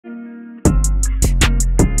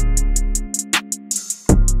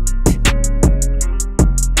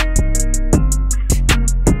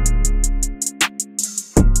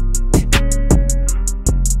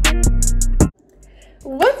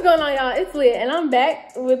it's Leah, and I'm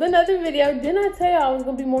back with another video. Didn't I tell y'all I was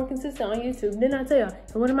gonna be more consistent on YouTube? Didn't I tell y'all?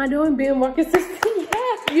 And what am I doing? Being more consistent.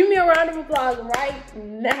 Yes, give me a round of applause right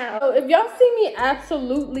now. So if y'all see me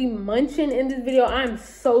absolutely munching in this video, I'm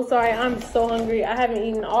so sorry. I'm so hungry. I haven't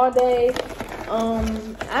eaten all day.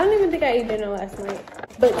 I don't even think I ate dinner last night.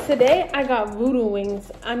 But today I got voodoo wings.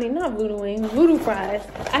 I mean, not voodoo wings, voodoo fries.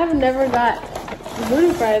 I have never got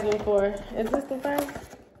voodoo fries before. Is this the fries?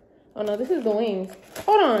 Oh no, this is the wings.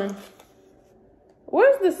 Hold on.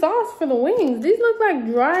 Where's the sauce for the wings? These look like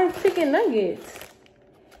dry chicken nuggets.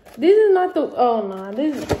 This is not the, oh no,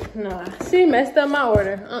 nah. She messed up my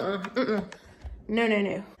order. No.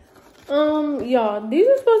 Y'all, these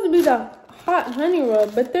are supposed to be the hot honey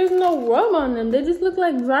rub, but there's no rub on them. They just look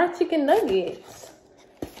like dry chicken nuggets.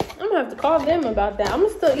 I'm gonna have to call them about that. I'm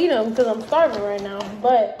gonna still eat them because I'm starving right now,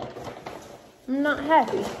 but I'm not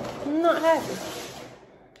happy.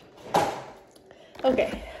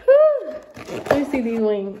 Okay. Whew. Let me see these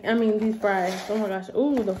wings. I mean, these fries. Oh my gosh.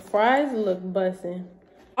 Ooh, the fries look bussin'.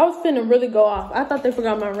 I was finna really go off. I thought they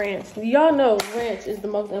forgot my ranch. Y'all know ranch is the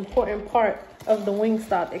most important part of the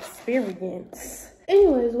Wingstop experience.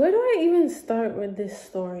 Anyways, where do I even start with this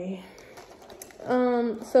story?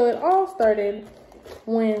 So it all started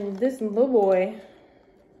when this little boy,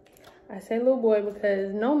 I say little boy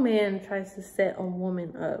because no man tries to set a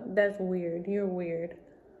woman up. That's weird. You're weird.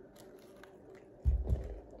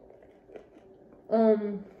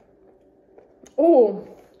 Oh.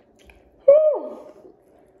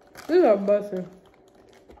 These are busting.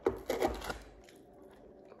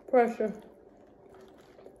 Pressure.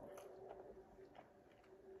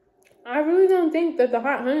 I really don't think that the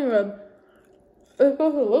hot honey rub is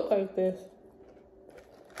supposed to look like this.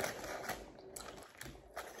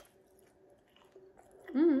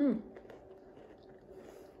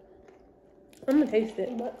 I'm gonna taste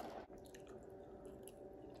it, but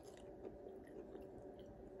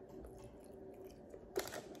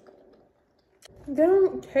they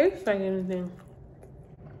don't taste like anything.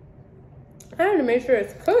 I had to make sure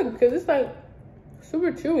it's cooked because it's like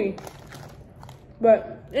super chewy.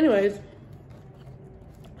 But anyways,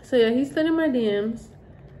 so yeah, he's sending my DMs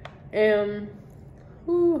and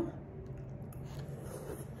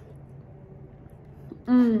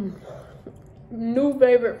new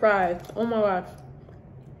favorite fries. Oh my gosh.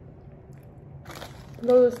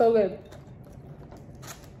 Those are so good.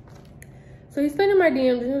 So he's sending my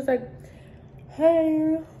DMs and he was like,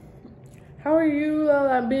 hey, how are you?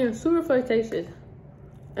 I'm being super flirtatious.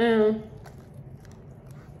 And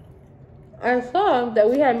I saw that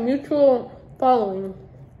we had mutual following.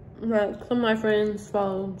 Like some of my friends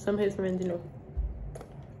follow some of his friends, you know.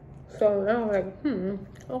 So I was like,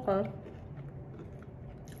 okay.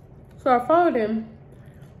 So I followed him.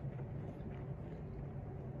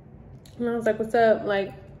 And I was like, what's up?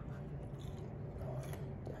 Like,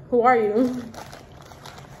 who are you?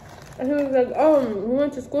 And he was like, oh, we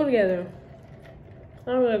went to school together.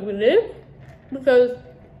 I was like, we did? Because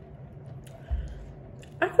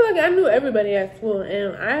I feel like I knew everybody at school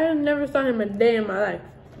and I never saw him a day in my life.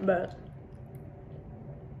 But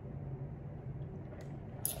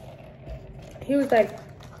he was like,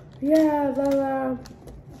 yeah, blah, blah.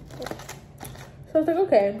 So I was like,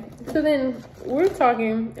 okay. So then we're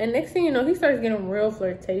talking and next thing you know, he starts getting real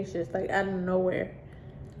flirtatious, like out of nowhere.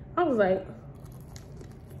 I was like,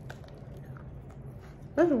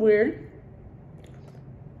 that's weird.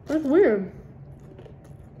 That's weird.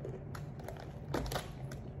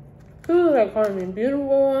 He was like calling me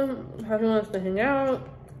beautiful, how he wants to hang out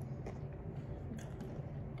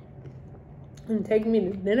and take me to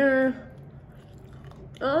dinner.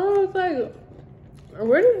 I was like,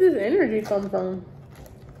 where did this energy come from?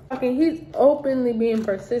 Okay, he's openly being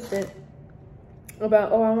persistent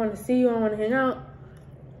about, oh, I want to see you, I want to hang out.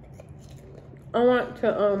 I want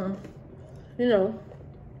to, you know,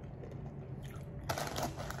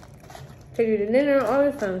 take you to dinner, all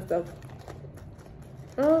this kind of stuff.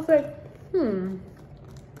 And I was like,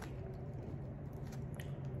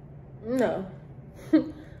 no.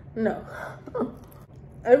 No.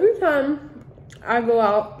 Every time I go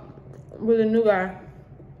out with a new guy,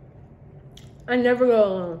 I never go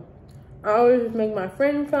alone. I always just make my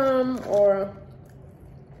friend come, or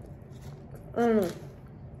I don't know.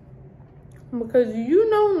 Because you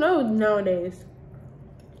don't know nowadays.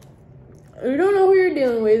 You don't know who you're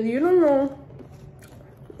dealing with. You don't know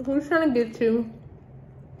who's trying to get to.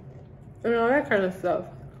 And all that kind of stuff.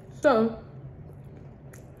 So,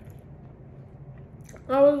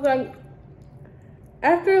 I was like,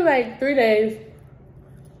 after like 3 days,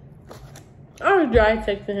 I was dry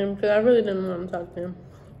texting him because I really didn't want to talk to him.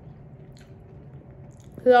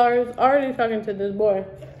 Because I was already talking to this boy.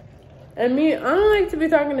 And me, I don't like to be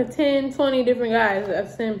talking to 10, 20 different guys at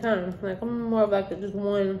the same time. Like, I'm more of like just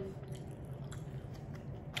one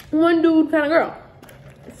dude kind of girl.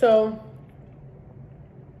 So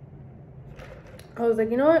I was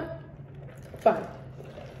like, you know what?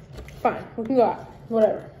 Fine, we can go out,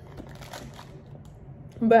 whatever.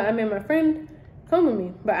 But I made my friend come with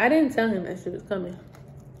me, but I didn't tell him that she was coming.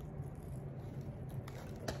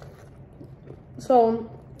 So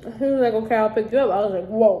he was like, okay, I'll pick you up. I was like,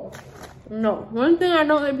 whoa, no. One thing I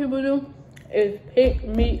don't let people do is pick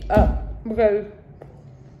me up, because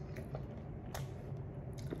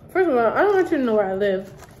first of all, I don't want you to know where I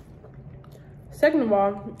live. Second of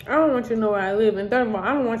all, I don't want you to know where I live. And third of all,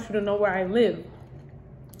 I don't want you to know where I live.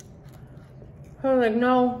 I was like,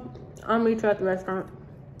 no, I'll meet you at the restaurant.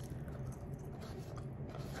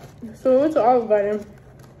 So we went to Olive Garden.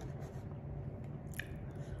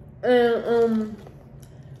 And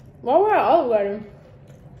while we're at Olive Garden,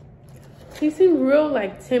 he seemed real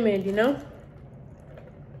like timid, you know?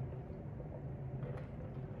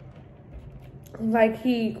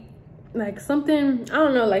 Like something, I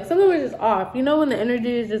don't know, like something was just off. You know when the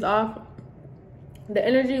energy is just off? The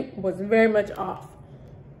energy was very much off.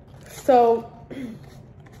 So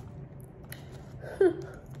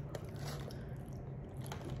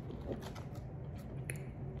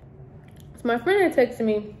my friend had texted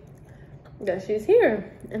me that she's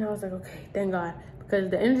here. And I was like, okay, thank God. Because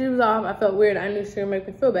the energy was off. I felt weird. I knew she would make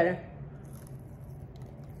me feel better.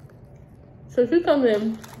 So she comes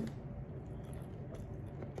in.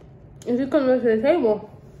 And she comes up to the table.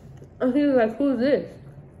 And she was like, who's this?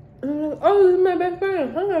 And I was like, oh, this is my best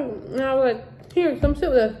friend. Hi. And I was like, here, come sit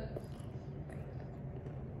with us.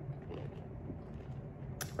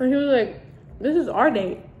 And he was like, this is our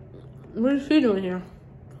date. What is she doing here?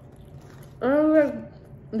 And I was like,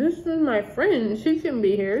 this is my friend. She shouldn't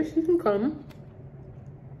be here. She can come.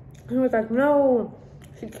 And he was like, no,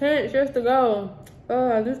 she can't. She has to go.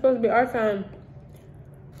 This is supposed to be our time.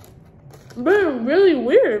 But it's really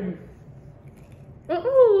weird. And I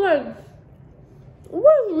was like,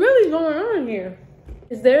 what's really going on here?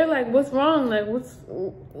 Is there like, what's wrong? Like,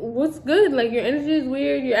 what's good? Like, your energy is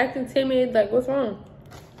weird. You're acting timid. Like, what's wrong?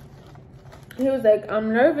 He was like,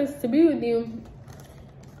 I'm nervous to be with you.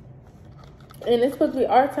 And it's supposed to be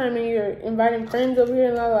our time and you're inviting friends over here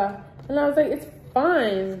and blah, blah. And I was like, it's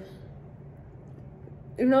fine.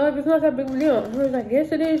 You know, like, it's not that big of a deal. He was like,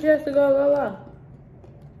 yes, it is. She has to go, blah, blah.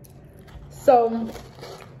 So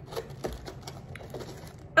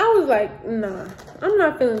I was like, nah, I'm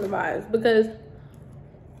not feeling the vibes, because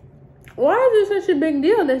why is it such a big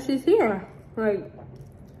deal that she's here? Like,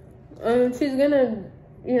 and she's gonna,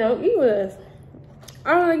 you know, eat with us.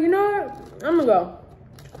 I was like, you know what? I'm gonna go.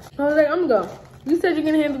 I was like, I'm gonna go. You said you're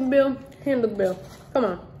gonna handle the bill. Handle the bill. Come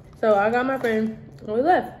on. So I got my friend and we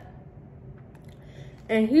left.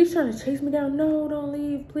 And he's trying to chase me down. No, don't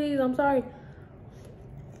leave, please. I'm sorry.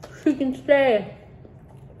 She can stay.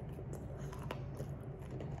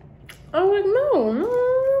 I was like, no.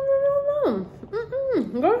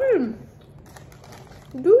 Go ahead.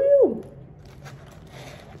 Do you?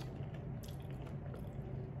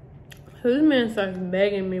 So this man starts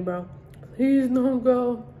begging me, bro. Please don't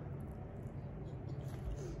go.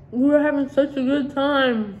 We were having such a good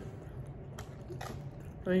time.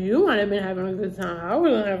 And you might have been having a good time. I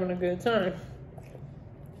wasn't having a good time.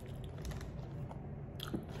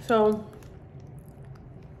 So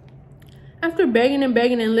after begging and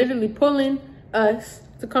literally pulling us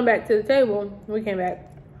to come back to the table, we came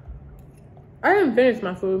back. I didn't finish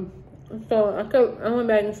my food. So I went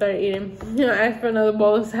back and started eating. You know, I asked for another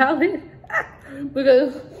bowl of salad.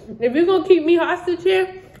 Because if you're gonna keep me hostage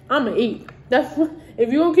here, I'ma eat.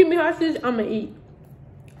 If you're gonna keep me hostage, I'ma eat.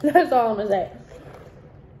 That's all I'm gonna say.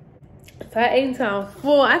 So I ate until I was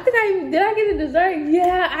full. I think did I get a dessert?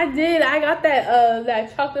 Yeah, I did. I got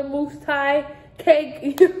that chocolate mousse Thai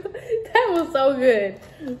cake. That was so good.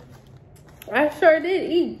 I sure did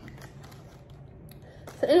eat.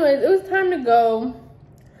 So anyways, it was time to go.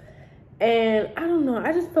 And I don't know,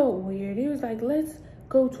 I just felt weird. He was like, let's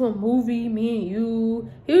go to a movie, me and you.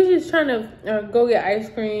 He was just trying to go get ice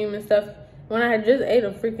cream and stuff when I had just ate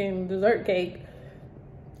a freaking dessert cake.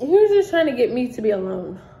 He was just trying to get me to be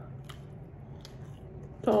alone.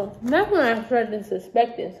 So that's when I started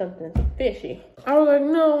suspecting something fishy. I was like,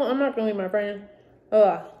 no, I'm not gonna leave my friend.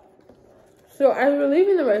 So as we're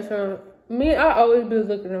leaving the restaurant, I always be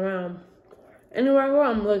looking around. Anywhere I go,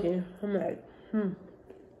 I'm looking. I'm like,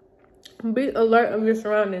 Be alert of your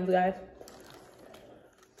surroundings, guys.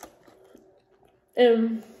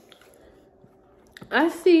 And I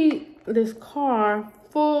see this car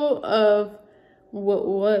full of what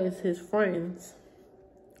was his friends.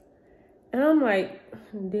 And I'm like,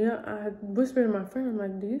 I whispered to my friend, I'm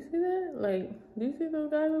like, do you see that? Like, do you see those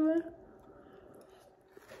guys over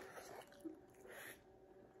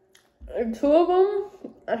there? And 2 of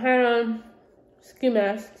them had on ski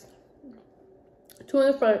masks. 2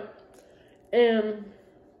 in the front. And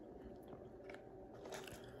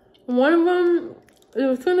one of them, there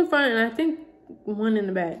was 2 in the front, and I think 1 in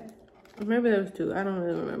the back. Maybe there was 2. I don't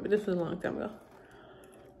really remember. This was a long time ago.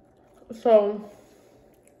 So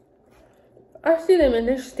I see them and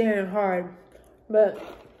they're staring hard, but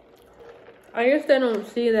I guess they don't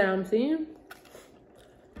see that I'm seeing,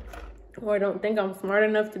 or don't think I'm smart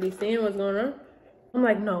enough to be seeing what's going on. I'm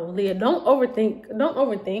like, no, Leah, don't overthink. Don't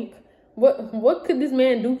overthink. What could this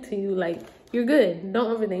man do to you? Like, you're good.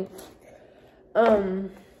 Don't overthink.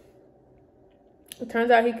 It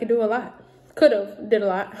turns out he could do a lot. Did a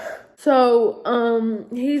lot. So,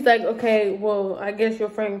 he's like, okay, well, I guess your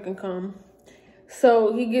friend can come.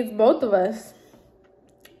 So he gives both of us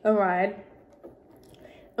a ride.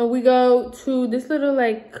 And we go to this little,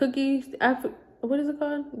 like, cookies. What is it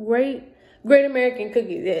called? Great American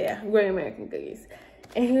Cookies. Yeah, Great American Cookies.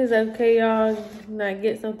 And he was like, okay, y'all, like,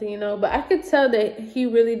 get something, you know. But I could tell that he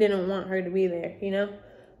really didn't want her to be there, you know.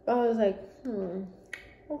 But I was like,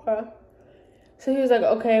 okay. So he was like,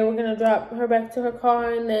 okay, we're going to drop her back to her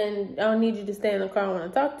car, and then I'll need you to stay in the car. I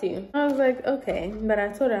want to talk to you. I was like, okay. But I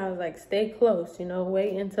told her, I was like, stay close, you know,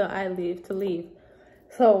 wait until I leave to leave.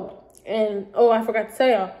 So, and, oh, I forgot to tell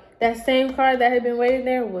y'all, that same car that had been waiting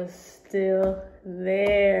there was still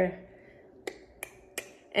there.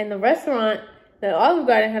 And the restaurant, the Olive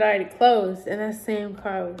Garden, had already closed, and that same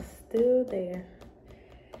car was still there.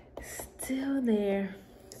 Still there.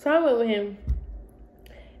 So I went with him.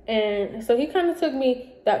 And so he kind of took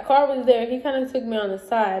me, that car was there, he kind of took me on the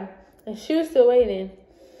side, and she was still waiting.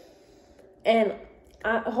 And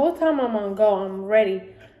the whole time I'm on go, I'm ready.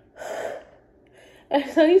 And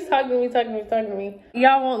so he's talking to me.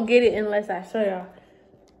 Y'all won't get it unless I show y'all.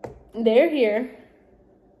 They're here.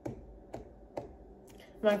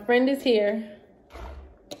 My friend is here.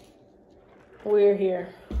 We're here.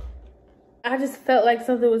 I just felt like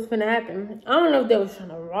something was finna happen. I don't know if they was trying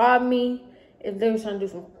to rob me, if they was trying to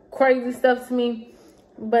do some crazy stuff to me,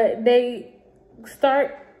 but they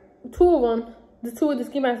start, 2 of them, the 2 with the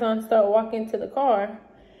ski masks on, start walking to the car,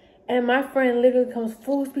 and my friend literally comes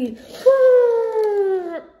full speed,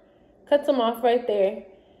 cuts them off right there,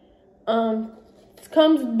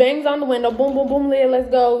 comes, bangs on the window, boom, boom, boom, Leah, let's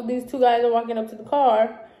go. These 2 guys are walking up to the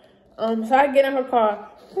car. So I get in her car,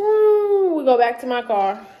 we go back to my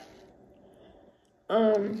car.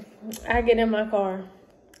 I get in my car,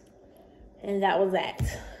 and that was that.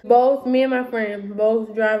 Both, me and my friend,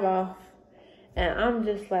 both drive off. And I'm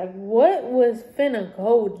just like, what was finna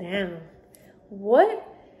go down? What?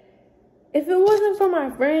 If it wasn't for my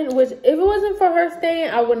friend, which, if it wasn't for her staying,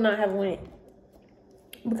 I would not have went.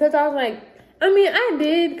 Because I was like, I mean, I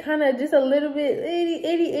did kind of just a little bit,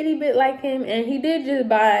 itty bit like him. And he did just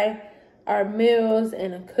buy our meals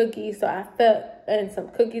and a cookie. So I felt, and some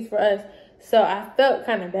cookies for us. So I felt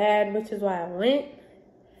kind of bad, which is why I went.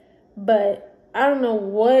 But I don't know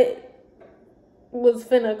what was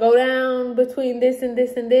finna go down between this and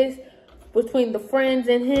this and this, between the friends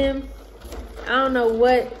and him. I don't know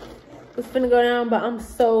what was finna go down, but I'm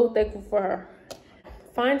so thankful for her.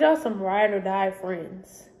 Find y'all some ride or die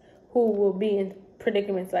friends who will be in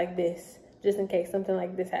predicaments like this, just in case something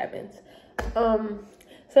like this happens.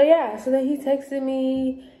 So yeah, so then he texted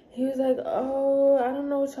me. He was like, oh, I don't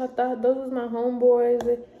know what y'all thought. Those was my homeboys.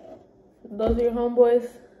 Those are your homeboys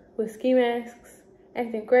with ski masks,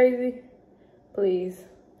 acting crazy. Please.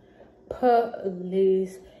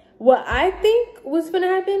 Please. What I think was finna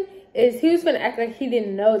happen is he was finna act like he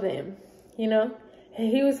didn't know them, you know? And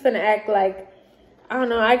he was finna act like, I don't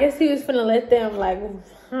know, I guess he was finna let them, like,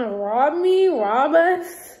 rob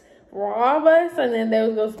us, and then they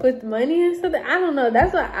was gonna split the money and something. I don't know.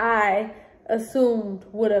 That's what I assumed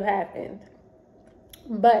would have happened.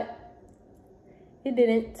 But it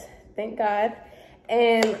didn't, thank God.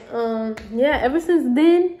 And yeah, ever since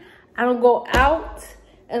then, I don't go out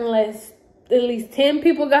unless at least 10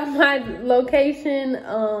 people got my location.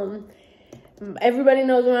 Everybody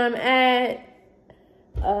knows where I'm at.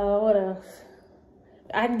 What else?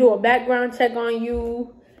 I can do a background check on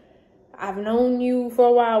you. I've known you for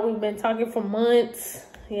a while. We've been talking for months.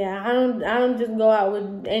 Yeah, I don't just go out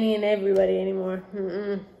with any and everybody anymore.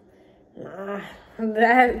 Nah,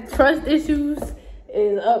 that trust issues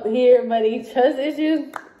is up here, buddy. Trust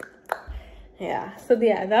issues. Yeah. So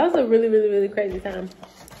yeah, that was a really crazy time.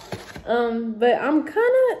 But I'm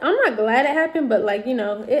not glad it happened, but like, you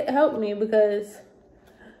know, it helped me because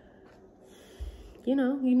you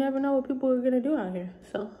know, you never know what people are gonna do out here.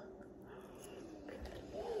 So,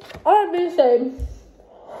 all that being said,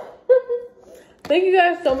 thank you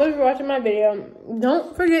guys so much for watching my video.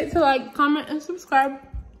 Don't forget to like, comment, and subscribe.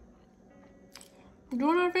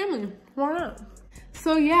 Join our family. Why not?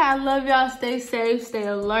 So yeah, I love y'all. Stay safe, stay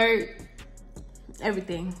alert,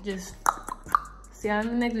 everything. Just see y'all in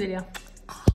the next video.